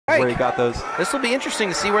where he got those. This will be interesting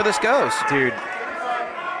to see where this goes. Dude.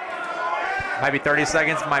 Might be 30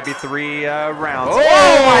 seconds, might be 3 rounds. Oh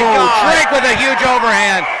my God. Drake with a huge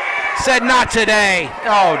overhand. Said not today.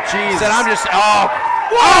 Oh, jeez. Said I'm just,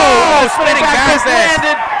 whoa, spinning back fist.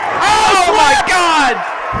 Landed. Oh my God.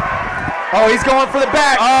 Oh, he's going for the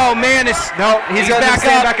back. Oh man, he's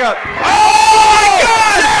back up. Oh my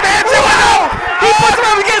God. Sam hits him. He puts him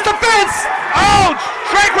up against the fence. Oh,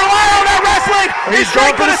 Drake relying on that wrestling. He's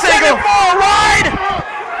Drake going for the gonna send him single. for a ride.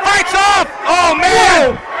 Fights off. Oh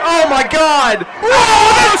man. Whoa. Oh my God. Oh,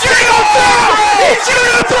 the single throw. He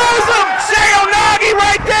shooting throws him. Sayo Nagi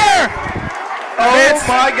right there. Oh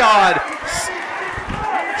my God.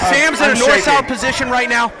 Sam's in a north-south position right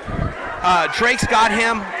now. Drake's got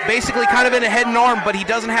him basically kind of in a head and arm, but he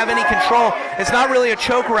doesn't have any control. It's not really a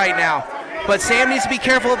choke right now. But Sam needs to be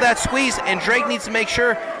careful of that squeeze, and Drake needs to make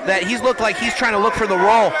sure that he's looked like he's trying to look for the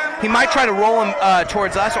roll. He might try to roll him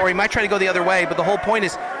towards us, or he might try to go the other way, but the whole point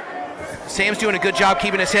is Sam's doing a good job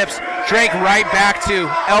keeping his hips. Drake right back to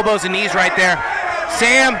elbows and knees right there.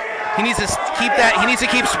 Sam, he needs to keep that. He needs to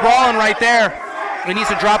keep sprawling right there. He needs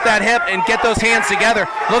to drop that hip and get those hands together.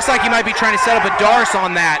 Looks like he might be trying to set up a Darce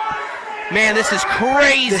on that. Man, this is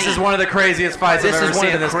crazy. This is one of the craziest fights I've ever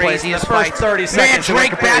seen in this place. The first 30 seconds. Man,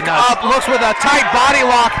 Drake back up, looks with a tight body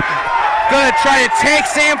lock. Gonna try to take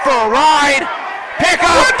Sam for a ride. Pick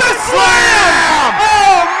up. With the slam!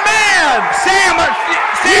 Oh, man! Sam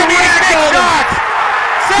needs big shots.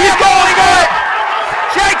 He's going up.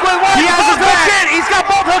 Drake with one. He has his hooks back. in. He's got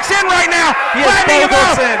both hooks in right now. He has both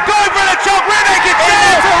hooks in. Going for the choke. Rear naked choke.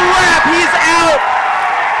 It's a wrap. He's out.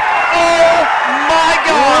 Oh, my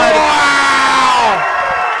God. Wow.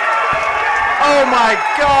 Oh, my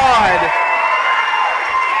God.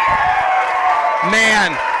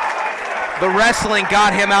 Man, the wrestling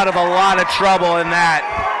got him out of a lot of trouble in that.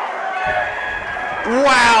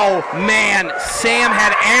 Wow. Man, Sam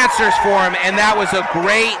had answers for him, and that was a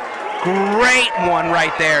great one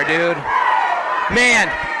right there, dude. Man,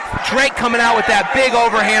 Drake coming out with that big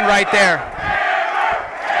overhand right there.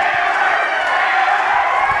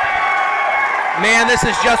 Man, this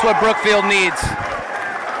is just what Brookfield needs.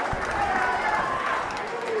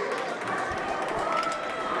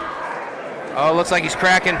 Oh, looks like he's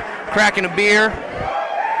cracking a beer.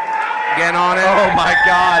 Getting on it. Oh my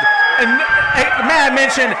God. And may I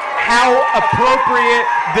mention how appropriate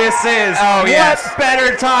this is? Oh, yes. What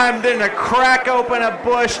better time than to crack open a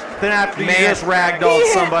bush than after you just ragdolled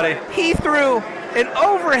somebody? He threw an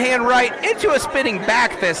overhand right into a spinning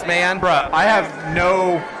back fist, man. Bruh, I have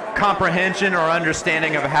no comprehension or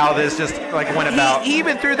understanding of how this just went about. He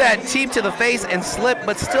even threw that teep to the face and slipped,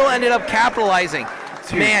 but still ended up capitalizing.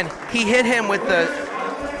 Dude. Man, he hit him with the...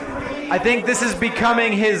 I think this is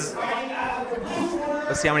becoming his...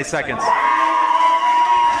 Let's see how many seconds. Wow.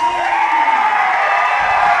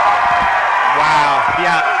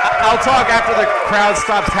 Yeah, I'll talk after the crowd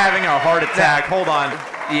stops having a heart attack. Hold on.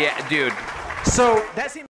 Yeah, dude. So that seems...